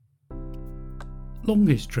Long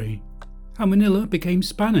History, How Manila Became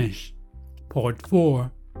Spanish, Part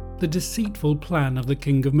 4, The Deceitful Plan of the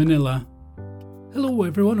King of Manila. Hello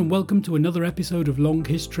everyone and welcome to another episode of Long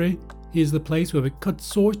History. Here's the place where we cut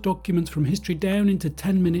source documents from history down into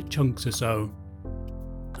 10-minute chunks or so.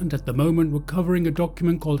 And at the moment we're covering a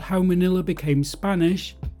document called How Manila Became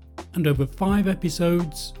Spanish, and over 5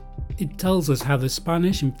 episodes, it tells us how the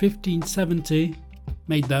Spanish in 1570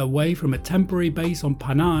 made their way from a temporary base on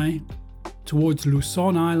Panay towards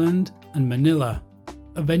Luzon Island and Manila,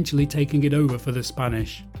 eventually taking it over for the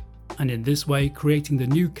Spanish, and in this way creating the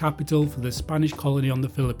new capital for the Spanish colony on the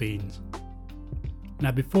Philippines.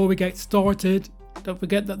 Now before we get started, don't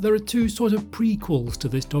forget that there are 2 sort of prequels to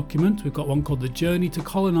this document. We've got one called The Journey to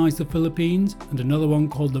Colonize the Philippines and another one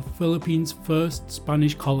called The Philippines' First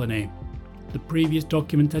Spanish Colony. The previous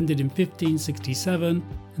document ended in 1567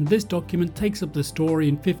 and this document takes up the story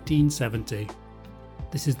in 1570.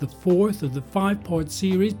 This is the 4th of the 5-part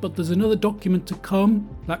series, but there's another document to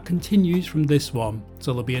come that continues from this one,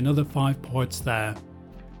 so there'll be another 5 parts there.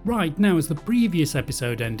 Right, now as the previous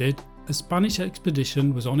episode ended, a Spanish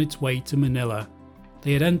expedition was on its way to Manila.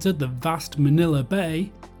 They had entered the vast Manila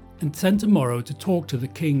Bay and sent a Moro to talk to the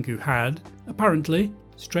king who had, apparently,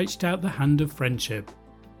 stretched out the hand of friendship.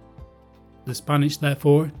 The Spanish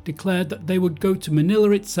therefore declared that they would go to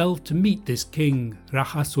Manila itself to meet this king,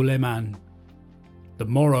 Raja Suleiman. The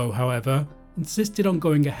Moro, however, insisted on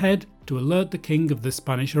going ahead to alert the king of the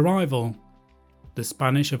Spanish arrival. The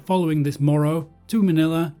Spanish are following this Moro to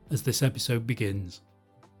Manila as this episode begins.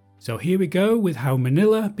 So here we go with How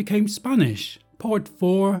Manila Became Spanish, Part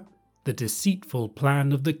 4, The Deceitful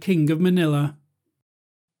Plan of the King of Manila.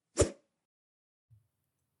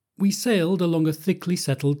 We sailed along a thickly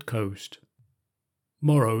settled coast.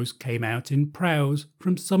 Moros came out in prows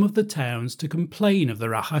from some of the towns to complain of the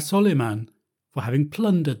Raja Suleiman for having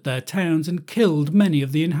plundered their towns and killed many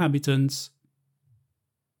of the inhabitants.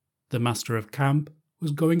 The master of camp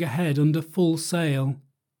was going ahead under full sail,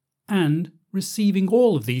 and, receiving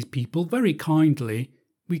all of these people very kindly,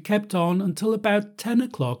 we kept on until about 10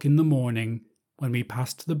 o'clock in the morning, when we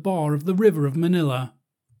passed the bar of the river of Manila.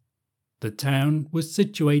 The town was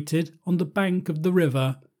situated on the bank of the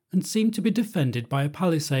river and seemed to be defended by a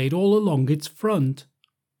palisade all along its front.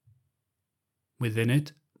 Within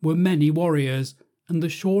it were many warriors, and the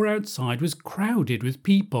shore outside was crowded with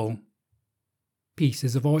people.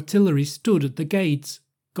 Pieces of artillery stood at the gates,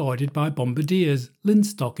 guarded by bombardiers,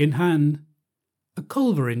 linstock in hand. A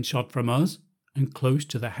culverin shot from us, and close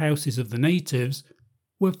to the houses of the natives,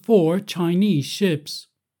 were 4 Chinese ships.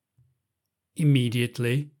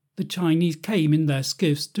 Immediately, the Chinese came in their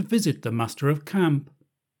skiffs to visit the master of camp.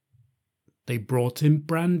 They brought him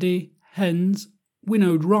brandy, hens,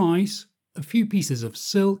 winnowed rice, a few pieces of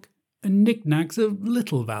silk, and knickknacks of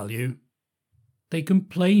little value. They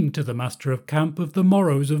complained to the master of camp of the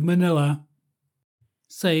Moros of Manila,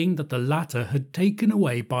 saying that the latter had taken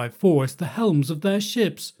away by force the helms of their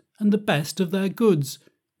ships and the best of their goods,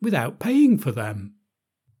 without paying for them.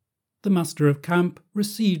 The master of camp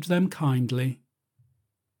received them kindly,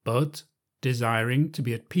 but, desiring to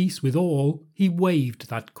be at peace with all, he waived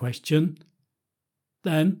that question.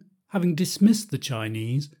 Then, having dismissed the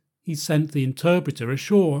Chinese, he sent the interpreter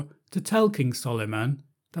ashore to tell King Suleiman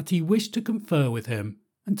that he wished to confer with him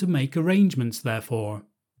and to make arrangements therefor.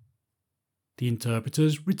 The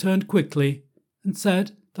interpreters returned quickly and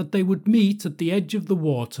said that they would meet at the edge of the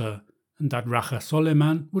water and that Raja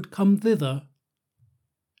Suleiman would come thither.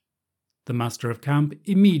 The master of camp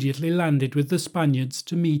immediately landed with the Spaniards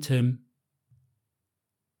to meet him.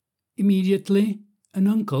 Immediately, an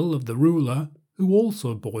uncle of the ruler, who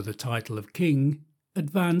also bore the title of king,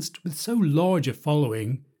 advanced with so large a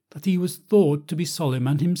following that he was thought to be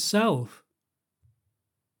Suleiman himself.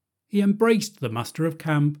 He embraced the master of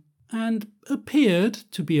camp and appeared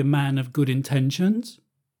to be a man of good intentions.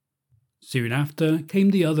 Soon after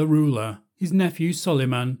came the other ruler, his nephew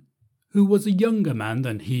Suleiman, who was a younger man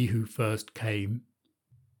than he who first came.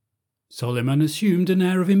 Suleiman assumed an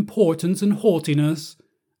air of importance and haughtiness,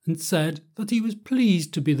 and said that he was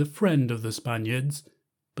pleased to be the friend of the Spaniards,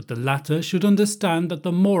 but the latter should understand that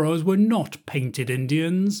the Moros were not painted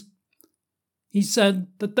Indians. He said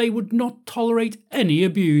that they would not tolerate any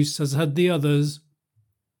abuse as had the others.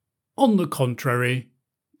 On the contrary,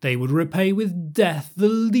 they would repay with death the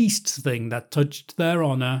least thing that touched their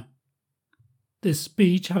honour. This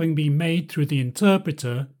speech having been made through the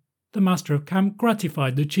interpreter, the master of camp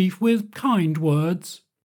gratified the chief with kind words.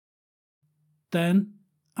 Then,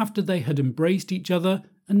 after they had embraced each other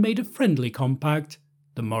and made a friendly compact,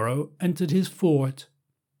 the Moro entered his fort.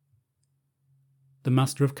 The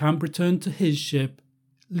master of camp returned to his ship,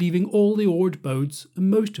 leaving all the oared boats and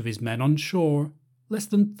most of his men on shore, less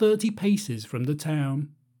than 30 paces from the town,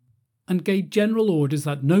 and gave general orders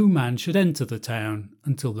that no man should enter the town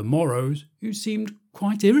until the Moros, who seemed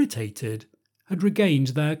quite irritated, had regained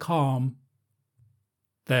their calm.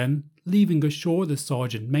 Then, leaving ashore the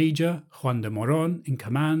sergeant major, Juan de Moron, in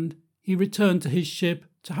command, he returned to his ship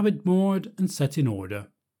to have it moored and set in order.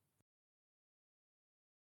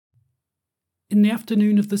 In the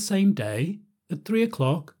afternoon of the same day, at 3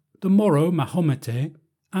 o'clock, the Moro Mahomete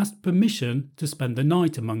asked permission to spend the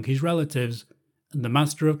night among his relatives, and the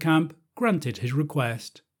master of camp granted his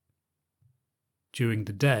request. During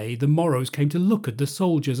the day, the Moros came to look at the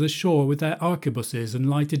soldiers ashore with their arquebuses and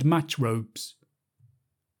lighted match ropes.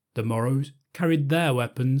 The Moros carried their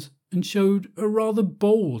weapons and showed a rather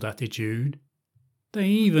bold attitude. They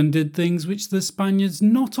even did things which the Spaniards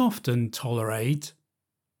not often tolerate.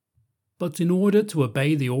 But in order to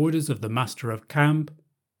obey the orders of the master of camp,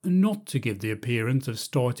 and not to give the appearance of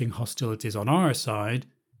starting hostilities on our side,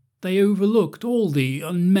 they overlooked all the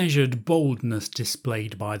unmeasured boldness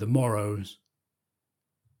displayed by the Moros.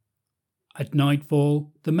 At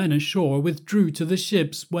nightfall, the men ashore withdrew to the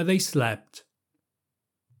ships where they slept.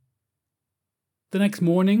 The next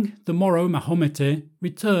morning, the Moro Mahomete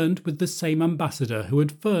returned with the same ambassador who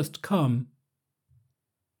had first come.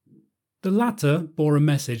 The latter bore a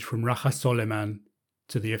message from Raja Soleiman,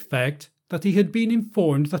 to the effect that he had been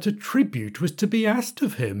informed that a tribute was to be asked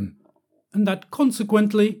of him, and that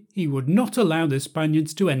consequently he would not allow the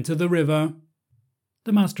Spaniards to enter the river.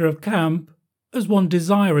 The master of camp, as one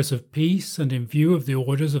desirous of peace and in view of the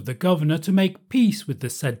orders of the governor to make peace with the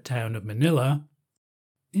said town of Manila,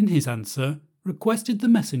 in his answer requested the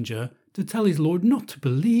messenger to tell his lord not to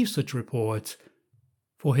believe such reports,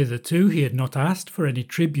 for hitherto he had not asked for any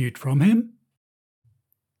tribute from him.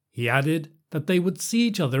 He added that they would see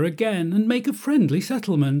each other again and make a friendly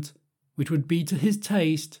settlement, which would be to his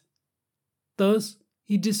taste. Thus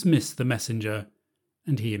he dismissed the messenger,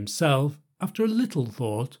 and he himself, after a little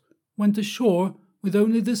thought, went ashore with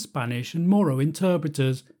only the Spanish and Moro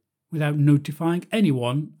interpreters, without notifying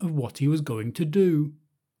anyone of what he was going to do.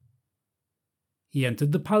 He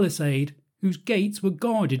entered the palisade, whose gates were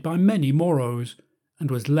guarded by many Moros,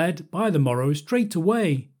 and was led by the Moros straight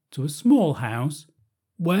away to a small house,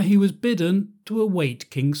 where he was bidden to await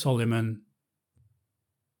King Solomon.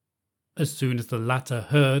 As soon as the latter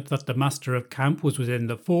heard that the master of camp was within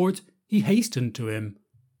the fort, he hastened to him,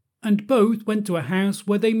 and both went to a house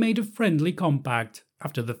where they made a friendly compact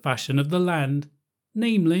after the fashion of the land,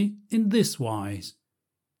 namely in this wise.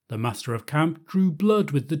 The master of camp drew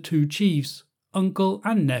blood with the two chiefs, uncle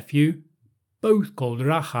and nephew, both called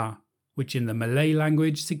Raja, which in the Malay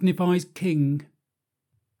language signifies king.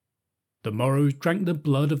 The Moros drank the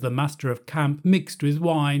blood of the master of camp mixed with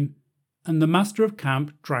wine, and the master of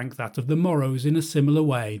camp drank that of the Moros in a similar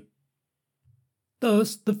way.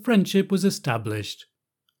 Thus the friendship was established,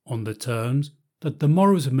 on the terms that the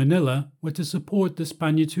Moros of Manila were to support the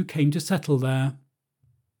Spaniards who came to settle there,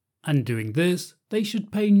 and doing this they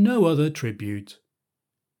should pay no other tribute.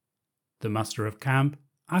 The master of camp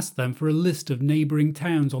asked them for a list of neighbouring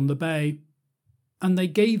towns on the bay, and they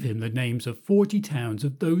gave him the names of 40 towns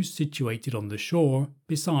of those situated on the shore,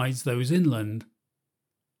 besides those inland.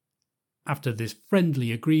 After this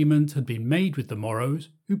friendly agreement had been made with the Moros,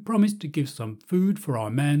 who promised to give some food for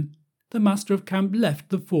our men, the master of camp left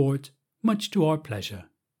the fort, much to our pleasure.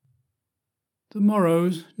 The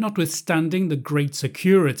Moros, notwithstanding the great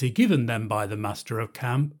security given them by the master of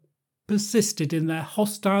camp, persisted in their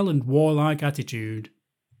hostile and warlike attitude,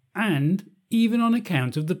 and, even on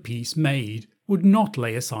account of the peace made, would not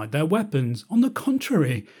lay aside their weapons. On the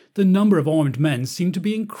contrary, the number of armed men seemed to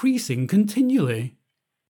be increasing continually.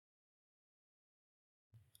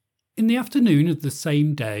 In the afternoon of the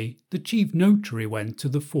same day, the chief notary went to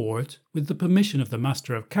the fort, with the permission of the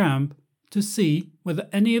master of camp, to see whether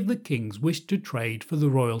any of the kings wished to trade for the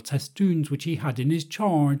royal testoons which he had in his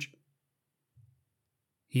charge.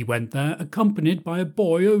 He went there accompanied by a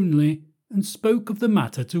boy only, and spoke of the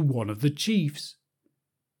matter to one of the chiefs.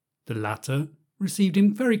 The latter received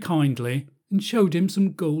him very kindly, and showed him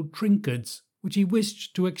some gold trinkets, which he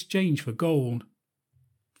wished to exchange for gold.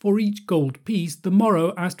 For each gold piece the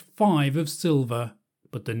Moro asked 5 of silver,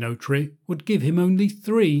 but the notary would give him only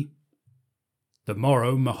 3. The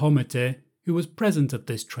Moro Mahomete, who was present at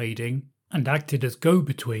this trading, and acted as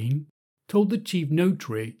go-between, told the chief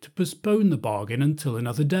notary to postpone the bargain until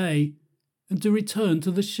another day, and to return to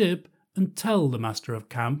the ship and tell the master of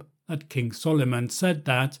camp that King Solomon said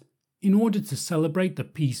that, in order to celebrate the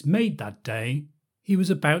peace made that day, he was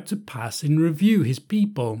about to pass in review his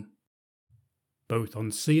people, both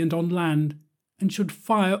on sea and on land, and should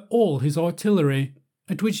fire all his artillery,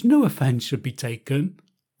 at which no offence should be taken,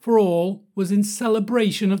 for all was in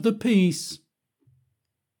celebration of the peace.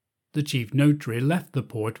 The chief notary left the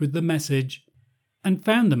port with the message, and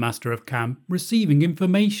found the master of camp receiving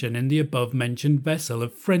information in the above-mentioned vessel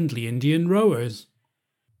of friendly Indian rowers.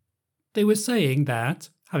 They were saying that,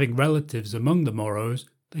 having relatives among the Moros,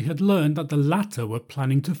 they had learned that the latter were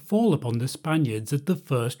planning to fall upon the Spaniards at the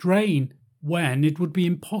first rain, when it would be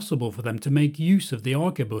impossible for them to make use of the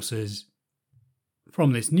arquebuses.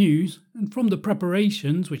 From this news, and from the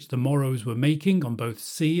preparations which the Moros were making on both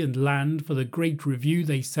sea and land for the great review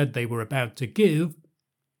they said they were about to give,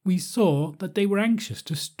 we saw that they were anxious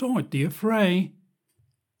to start the affray.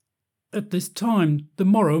 At this time, the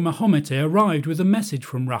Moro Mahomete arrived with a message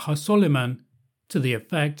from Raja Soliman, to the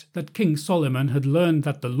effect that King Solomon had learned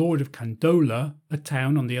that the Lord of Candola, a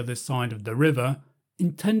town on the other side of the river,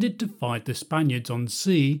 intended to fight the Spaniards on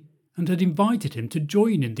sea and had invited him to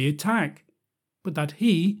join in the attack, but that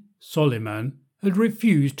he, Soliman, had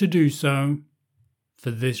refused to do so.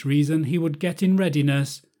 For this reason he would get in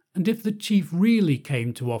readiness, and if the chief really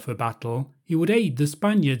came to offer battle, he would aid the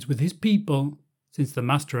Spaniards with his people, since the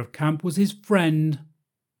master of camp was his friend.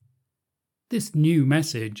 This new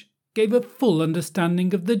message gave a full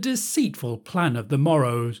understanding of the deceitful plan of the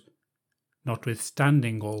Moros.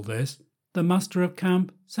 Notwithstanding all this, the master of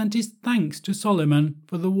camp sent his thanks to Solomon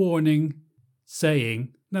for the warning,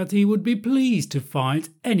 saying that he would be pleased to fight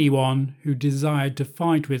anyone who desired to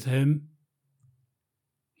fight with him.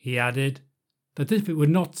 He added that if it were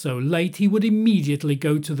not so late, he would immediately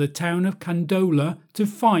go to the town of Candola to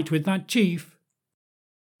fight with that chief.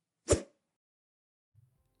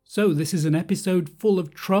 So this is an episode full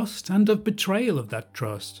of trust and of betrayal of that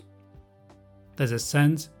trust. There's a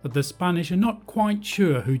sense that the Spanish are not quite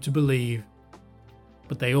sure who to believe,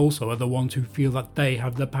 but they also are the ones who feel that they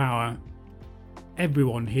have the power.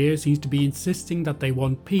 Everyone here seems to be insisting that they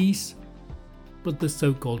want peace, but the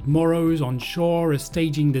so-called Moros on shore are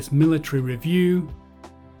staging this military review,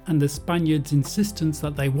 and the Spaniards' insistence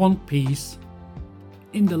that they want peace,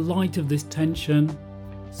 in the light of this tension,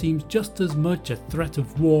 seems just as much a threat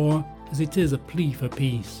of war as it is a plea for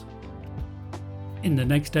peace. In the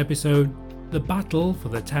next episode, the battle for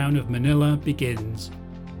the town of Manila begins.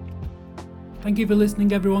 Thank you for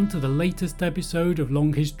listening everyone to the latest episode of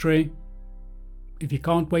Long History. If you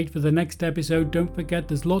can't wait for the next episode, don't forget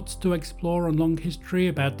there's lots to explore on Long History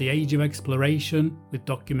about the Age of Exploration, with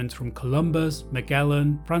documents from Columbus,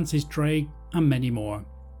 Magellan, Francis Drake, and many more.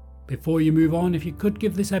 Before you move on, if you could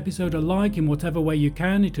give this episode a like in whatever way you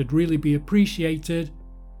can, it would really be appreciated.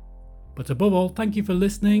 But above all, thank you for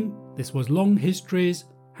listening. This was Long History's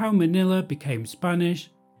How Manila Became Spanish,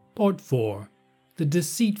 Part 4, The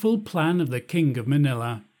Deceitful Plan of the King of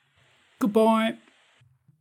Manila. Goodbye.